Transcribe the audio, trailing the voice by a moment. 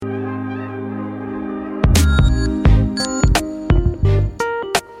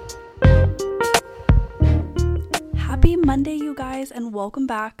Monday, you guys, and welcome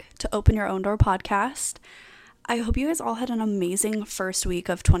back to Open Your Own Door podcast. I hope you guys all had an amazing first week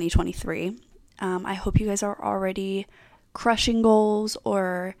of 2023. I hope you guys are already crushing goals,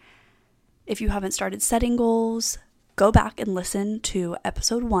 or if you haven't started setting goals, go back and listen to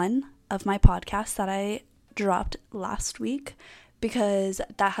episode 1 of my podcast that I dropped last week, because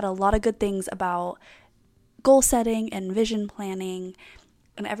that had a lot of good things about goal setting and vision planning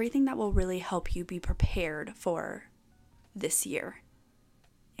and everything that will really help you be prepared for this year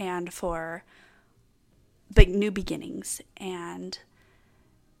and for big new beginnings and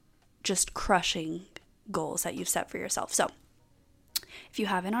just crushing goals that you've set for yourself. So if you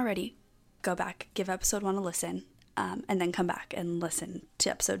haven't already, go back, give episode 1 a listen, and then come back and listen to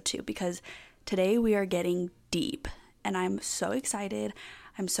episode 2, because today we are getting deep and I'm so excited.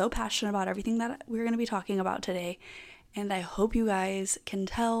 I'm so passionate about everything that we're going to be talking about today, and I hope you guys can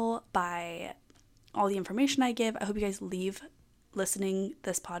tell by all the information I give. I hope you guys leave listening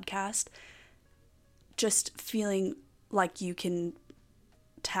this podcast just feeling like you can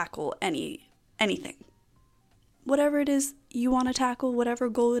tackle anything. Whatever it is you want to tackle, whatever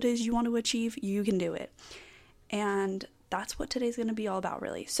goal it is you want to achieve, you can do it. And that's what today's going to be all about,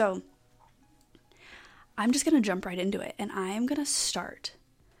 really. So I'm just going to jump right into it, and I am going to start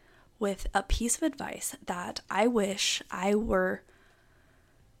with a piece of advice that I wish I were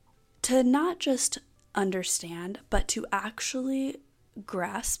to not just understand, but to actually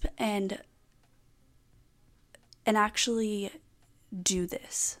grasp and actually do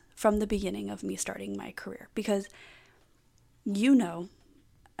this from the beginning of me starting my career. Because you know,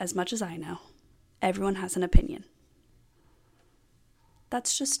 as much as I know, everyone has an opinion.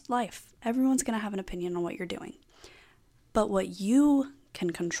 That's just life. Everyone's going to have an opinion on what you're doing. But what you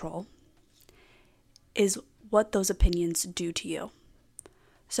can control is what those opinions do to you.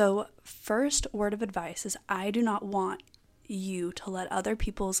 So, first word of advice is, I do not want you to let other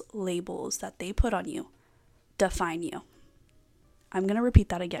people's labels that they put on you define you. I'm going to repeat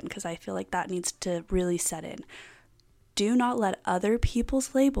that again because I feel like that needs to really set in. Do not let other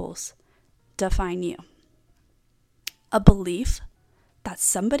people's labels define you. A belief that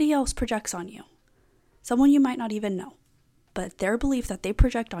somebody else projects on you, someone you might not even know, but their belief that they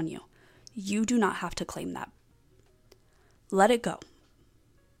project on you, you do not have to claim that. Let it go.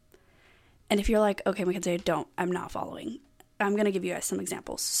 And if you're like, okay, Mackenzye, I'm not following, I'm going to give you guys some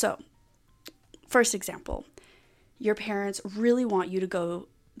examples. So, first example, your parents really want you to go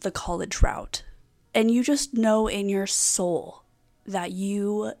the college route, and you just know in your soul that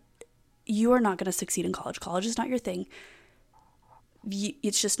you are not going to succeed in college. College is not your thing.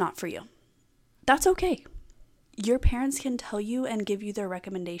 It's just not for you. That's okay. Your parents can tell you and give you their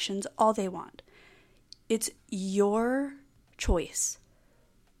recommendations all they want. It's your choice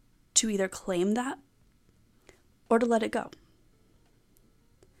to either claim that or to let it go.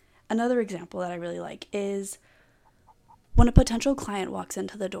 Another example that I really like is when a potential client walks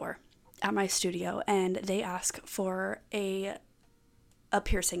into the door at my studio and they ask for a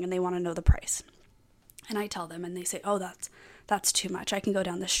piercing and they want to know the price. And I tell them and they say, oh, that's too much. I can go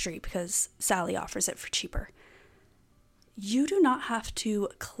down the street because Sally offers it for cheaper. You do not have to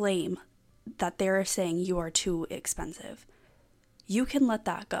claim that they're saying you are too expensive. You can let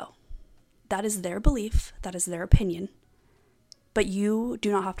that go. That is their belief. That is their opinion. But you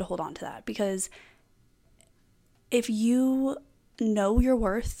do not have to hold on to that, because if you know your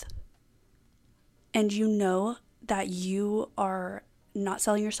worth and you know that you are not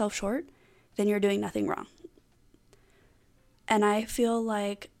selling yourself short, then you're doing nothing wrong. And I feel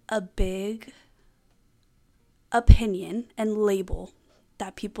like a big opinion and label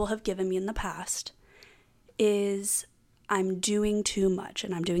that people have given me in the past is I'm doing too much.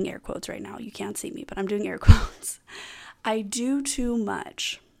 And I'm doing air quotes right now. You can't see me, but I'm doing air quotes. I do too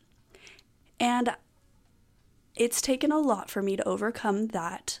much. And it's taken a lot for me to overcome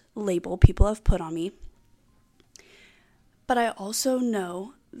that label people have put on me. But I also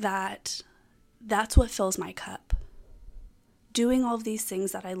know that that's what fills my cup. Doing all of these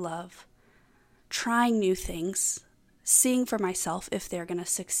things that I love, trying new things, seeing for myself if they're going to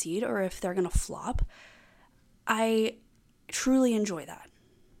succeed or if they're going to flop. I truly enjoy that.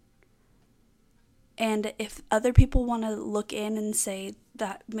 And if other people want to look in and say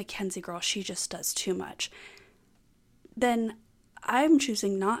that Mackenzye girl, she just does too much, then I'm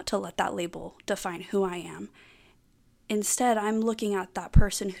choosing not to let that label define who I am. Instead, I'm looking at that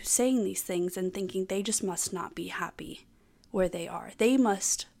person who's saying these things and thinking they just must not be happy where they are. They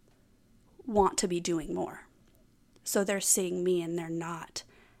must want to be doing more. So they're seeing me and they're not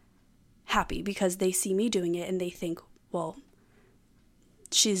happy because they see me doing it and they think, well,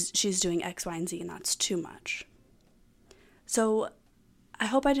 she's doing X, Y, and Z and that's too much. So I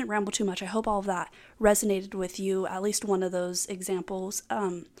hope I didn't ramble too much. I hope all of that resonated with you, at least one of those examples.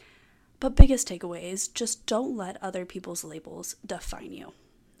 But biggest takeaway is just don't let other people's labels define you.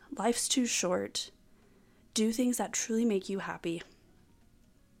 Life's too short. Do things that truly make you happy.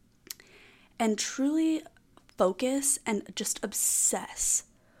 And truly focus and just obsess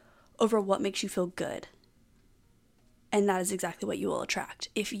over what makes you feel good. And that is exactly what you will attract.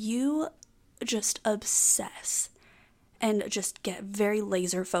 If you just obsess and just get very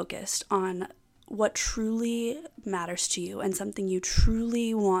laser focused on what truly matters to you and something you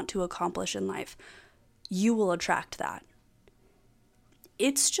truly want to accomplish in life, you will attract that.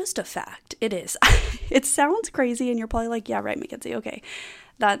 It's just a fact. It is. It sounds crazy and you're probably like, yeah, right, Mackenzye. Okay,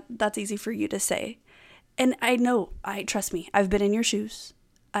 that's easy for you to say. And I know, trust me, I've been in your shoes.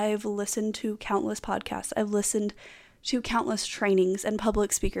 I've listened to countless podcasts. I've listened to countless trainings and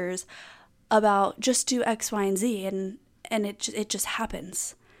public speakers about just do X, Y, and Z, and it just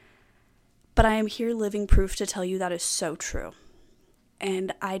happens. But I am here living proof to tell you that is so true.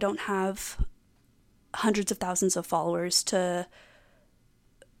 And I don't have hundreds of thousands of followers to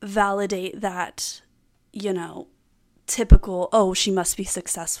validate that, typical, oh, she must be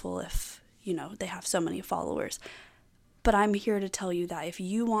successful if, they have so many followers. But I'm here to tell you that if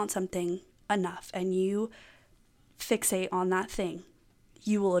you want something enough and you fixate on that thing,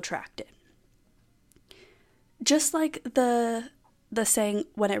 you will attract it. Just like the saying,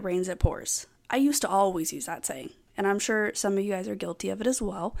 when it rains, it pours. I used to always use that saying, and I'm sure some of you guys are guilty of it as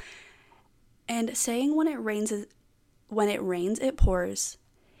well. And saying when it rains, it pours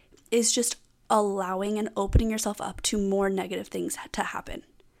is just allowing and opening yourself up to more negative things to happen.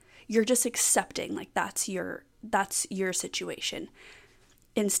 You're just accepting, like, that's your situation,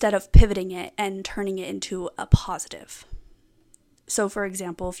 instead of pivoting it and turning it into a positive. So for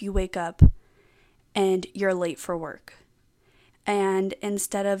example, if you wake up and you're late for work, and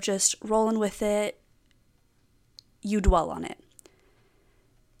instead of just rolling with it, you dwell on it.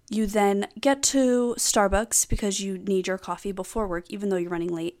 You then get to Starbucks because you need your coffee before work, even though you're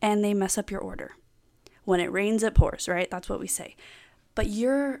running late, and they mess up your order. When it rains, it pours, right? That's what we say. But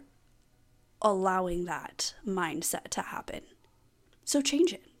you're allowing that mindset to happen. So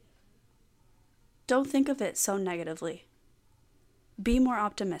change it. Don't think of it so negatively. Be more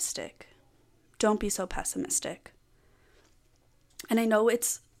optimistic. Don't be so pessimistic. And I know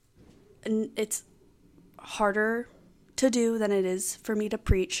it's harder to do than it is for me to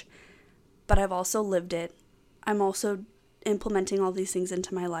preach, but I've also lived it. I'm also implementing all these things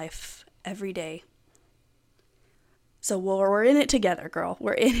into my life every day. So we're in it together, girl.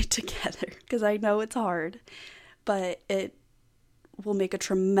 We're in it together, because I know it's hard, but it will make a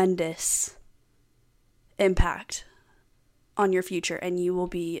tremendous impact on your future, and you will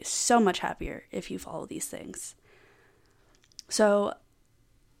be so much happier if you follow these things. So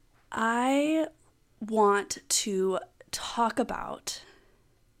I want to talk about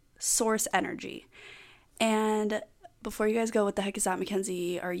source energy. And before you guys go, what the heck is that,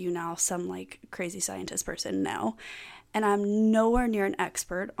 Mackenzye? Are you now some like crazy scientist person? No. And I'm nowhere near an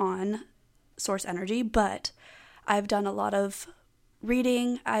expert on source energy, but I've done a lot of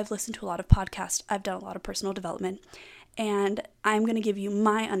reading. I've listened to a lot of podcasts. I've done a lot of personal development, and I'm going to give you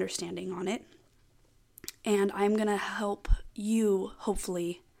my understanding on it. And I'm going to help you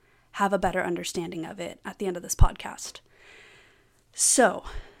hopefully have a better understanding of it at the end of this podcast. So,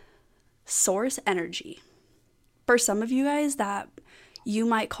 source energy. For some of you guys, that you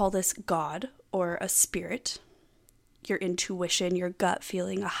might call this God or a spirit, your intuition, your gut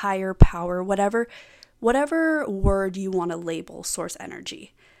feeling, a higher power, whatever word you want to label source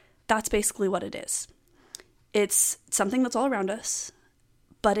energy. That's basically what it is. It's something that's all around us,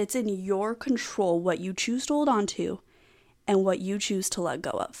 but it's in your control what you choose to hold on to and what you choose to let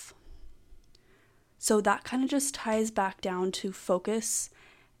go of. So that kind of just ties back down to focus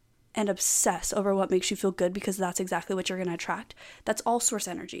and obsess over what makes you feel good, because that's exactly what you're going to attract. That's all source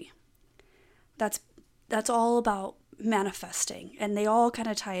energy. That's all about manifesting, and they all kind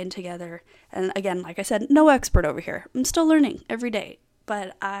of tie in together. And again, like I said, no expert over here. I'm still learning every day,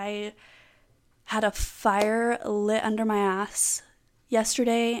 but I had a fire lit under my ass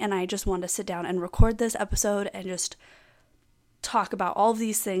yesterday, and I just wanted to sit down and record this episode and just talk about all of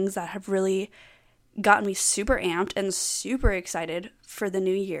these things that have really gotten me super amped and super excited for the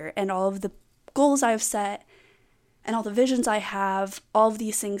new year, and all of the goals I've set and all the visions I have. All of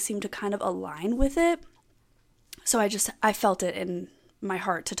these things seem to kind of align with it. So I felt it in my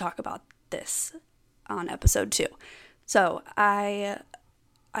heart to talk about this on episode 2. So I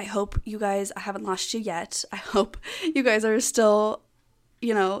hope you guys, I haven't lost you yet. I hope you guys are still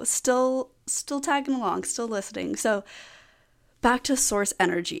tagging along, still listening. So back to source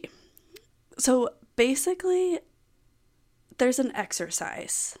energy. So basically, there's an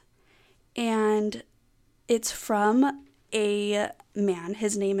exercise, and it's from a man.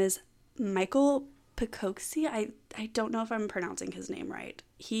 His name is Michael Picozzi. I don't know if I'm pronouncing his name right.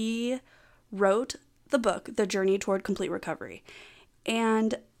 He wrote the book, The Journey Toward Complete Recovery.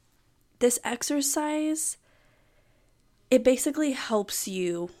 And this exercise, it basically helps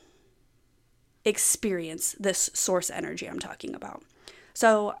you experience this source energy I'm talking about.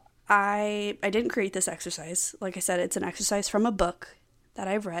 So I didn't create this exercise. Like I said, it's an exercise from a book that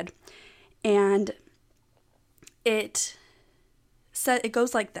I've read. And it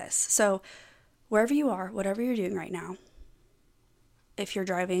goes like this. So wherever you are, whatever you're doing right now, if you're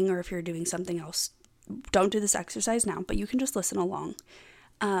driving or if you're doing something else, don't do this exercise now, but you can just listen along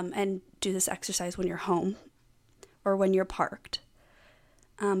and do this exercise when you're home or when you're parked.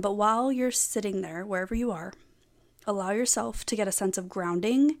 But while you're sitting there, wherever you are, allow yourself to get a sense of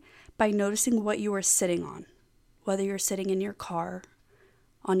grounding by noticing what you are sitting on, whether you're sitting in your car,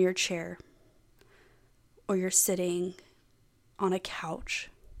 on your chair, or you're sitting on a couch.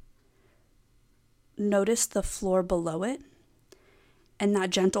 Notice the floor below it and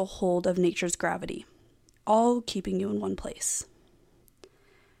that gentle hold of nature's gravity, all keeping you in one place.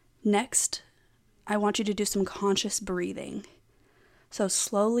 Next, I want you to do some conscious breathing. So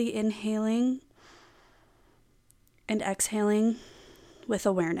slowly inhaling and exhaling with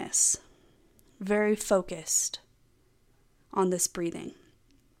awareness. Very focused on this breathing.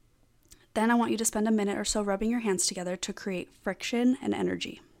 Then I want you to spend a minute or so rubbing your hands together to create friction and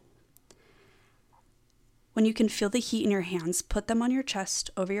energy. When you can feel the heat in your hands, put them on your chest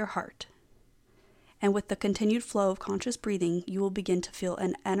over your heart. And with the continued flow of conscious breathing, you will begin to feel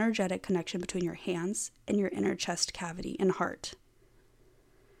an energetic connection between your hands and your inner chest cavity and heart.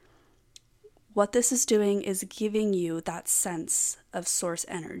 What this is doing is giving you that sense of source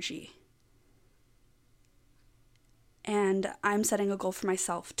energy. And I'm setting a goal for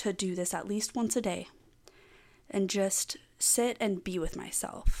myself to do this at least once a day and just sit and be with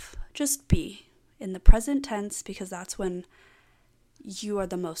myself. Just be in the present tense, because that's when you are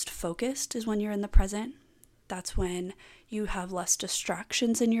the most focused, is when you're in the present. That's when you have less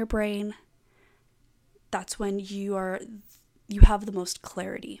distractions in your brain. That's when you have the most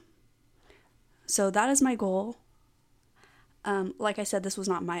clarity. So that is my goal. Like I said, this was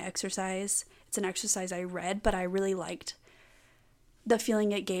not my exercise. It's an exercise I read, but I really liked the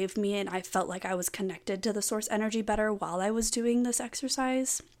feeling it gave me, and I felt like I was connected to the source energy better while I was doing this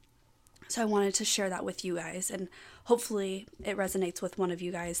exercise. So I wanted to share that with you guys, and hopefully it resonates with one of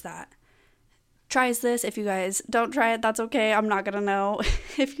you guys that tries this. If you guys don't try it, that's okay. I'm not gonna know.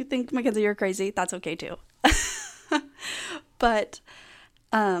 If you think, Mackenzye, you're crazy, that's okay too. But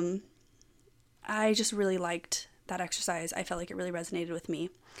I just really liked that exercise. I felt like it really resonated with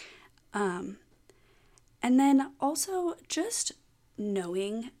me. And then also just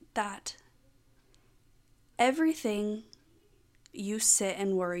knowing that everything you sit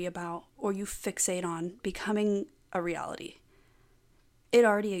and worry about or you fixate on becoming a reality, it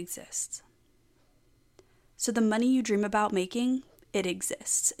already exists. So the money you dream about making, it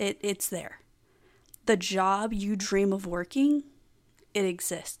exists. It's there. The job you dream of working, it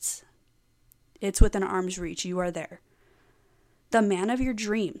exists. It's within arm's reach. You are there. The man of your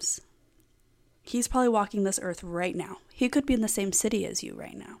dreams, he's probably walking this earth right now. He could be in the same city as you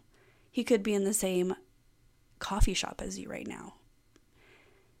right now. He could be in the same coffee shop as you right now.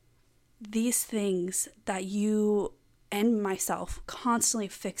 These things that you and myself constantly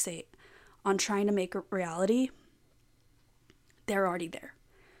fixate on trying to make a reality, they're already there.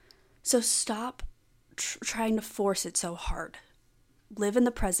 So stop trying to force it so hard. Live in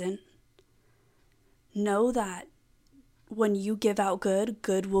the present. Know that when you give out good,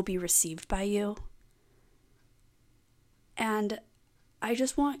 good will be received by you. And I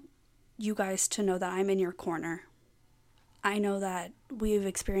just want you guys to know that I'm in your corner. I know that we've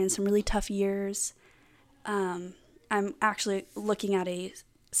experienced some really tough years. I'm actually looking at a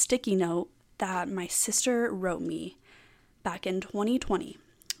sticky note that my sister wrote me back in 2020.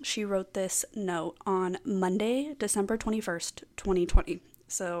 She wrote this note on Monday, December 21st, 2020.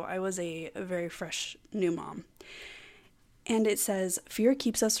 So I was a very fresh new mom. And it says, "Fear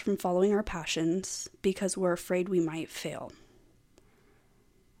keeps us from following our passions because we're afraid we might fail."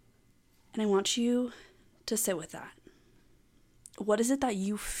 And I want you to sit with that. What is it that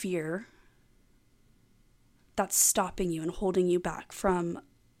you fear that's stopping you and holding you back from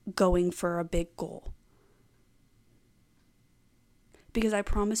going for a big goal? Because I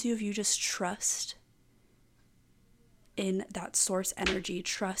promise you, if you just trust in that source energy,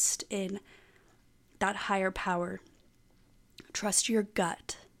 trust in that higher power, Trust your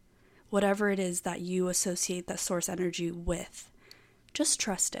gut. Whatever it is that you associate that source energy with, just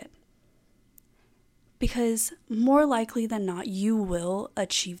trust it. Because more likely than not, you will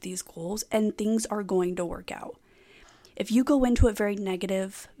achieve these goals and things are going to work out. If you go into it very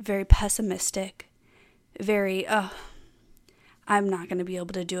negative, very pessimistic, very, I'm not going to be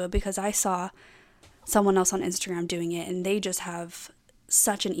able to do it because I saw someone else on Instagram doing it and they just have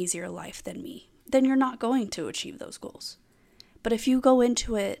such an easier life than me, then you're not going to achieve those goals. But if you go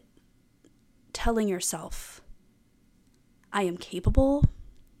into it telling yourself, I am capable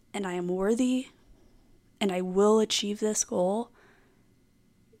and I am worthy and I will achieve this goal,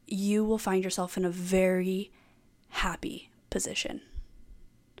 you will find yourself in a very happy position.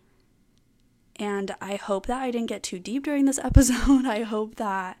 And I hope that I didn't get too deep during this episode. I hope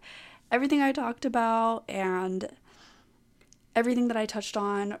that everything I talked about and everything that I touched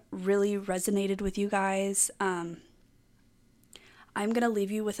on really resonated with you guys. I'm going to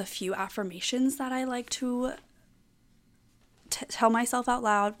leave you with a few affirmations that I like to tell myself out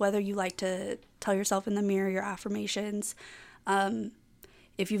loud, whether you like to tell yourself in the mirror your affirmations.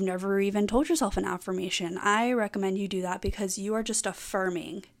 If you've never even told yourself an affirmation, I recommend you do that because you are just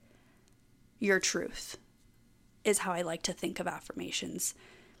affirming your truth, is how I like to think of affirmations.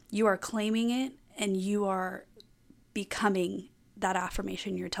 You are claiming it and you are becoming that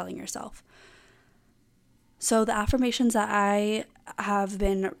affirmation you're telling yourself. So the affirmations that I have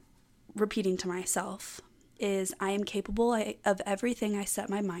been repeating to myself is I am capable of everything I set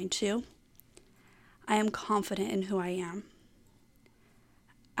my mind to. I am confident in who I am.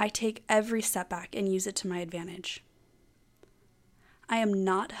 I take every setback and use it to my advantage. I am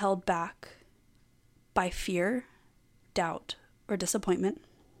not held back by fear, doubt, or disappointment.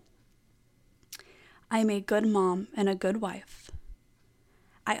 I am a good mom and a good wife.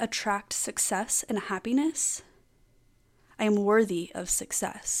 I attract success and happiness. I am worthy of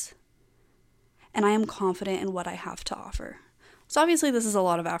success. And I am confident in what I have to offer. So obviously this is a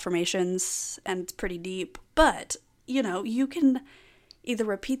lot of affirmations and it's pretty deep, but you can either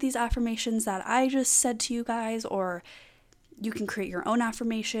repeat these affirmations that I just said to you guys, or you can create your own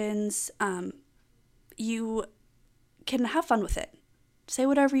affirmations. You can have fun with it. Say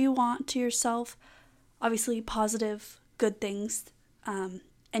whatever you want to yourself. Obviously positive, good things.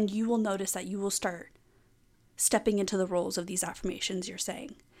 And you will notice that you will start stepping into the roles of these affirmations you're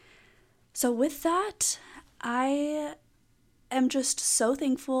saying. So with that, I am just so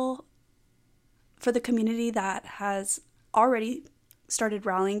thankful for the community that has already started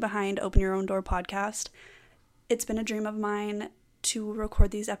rallying behind Open Your Own Door podcast. It's been a dream of mine to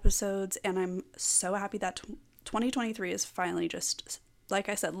record these episodes, and I'm so happy that 2023 is finally just, like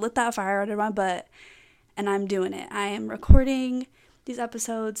I said, lit that fire under my butt, and I'm doing it. I am recording these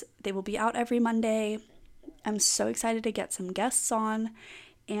episodes. They will be out every Monday. I'm so excited to get some guests on,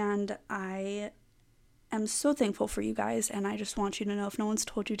 and I am so thankful for you guys, and I just want you to know, if no one's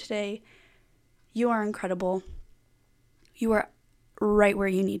told you today, you are incredible. You are right where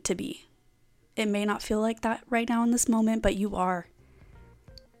you need to be. It may not feel like that right now in this moment, but you are.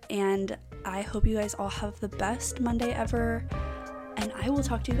 And I hope you guys all have the best Monday ever, and I will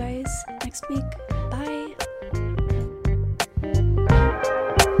talk to you guys next week.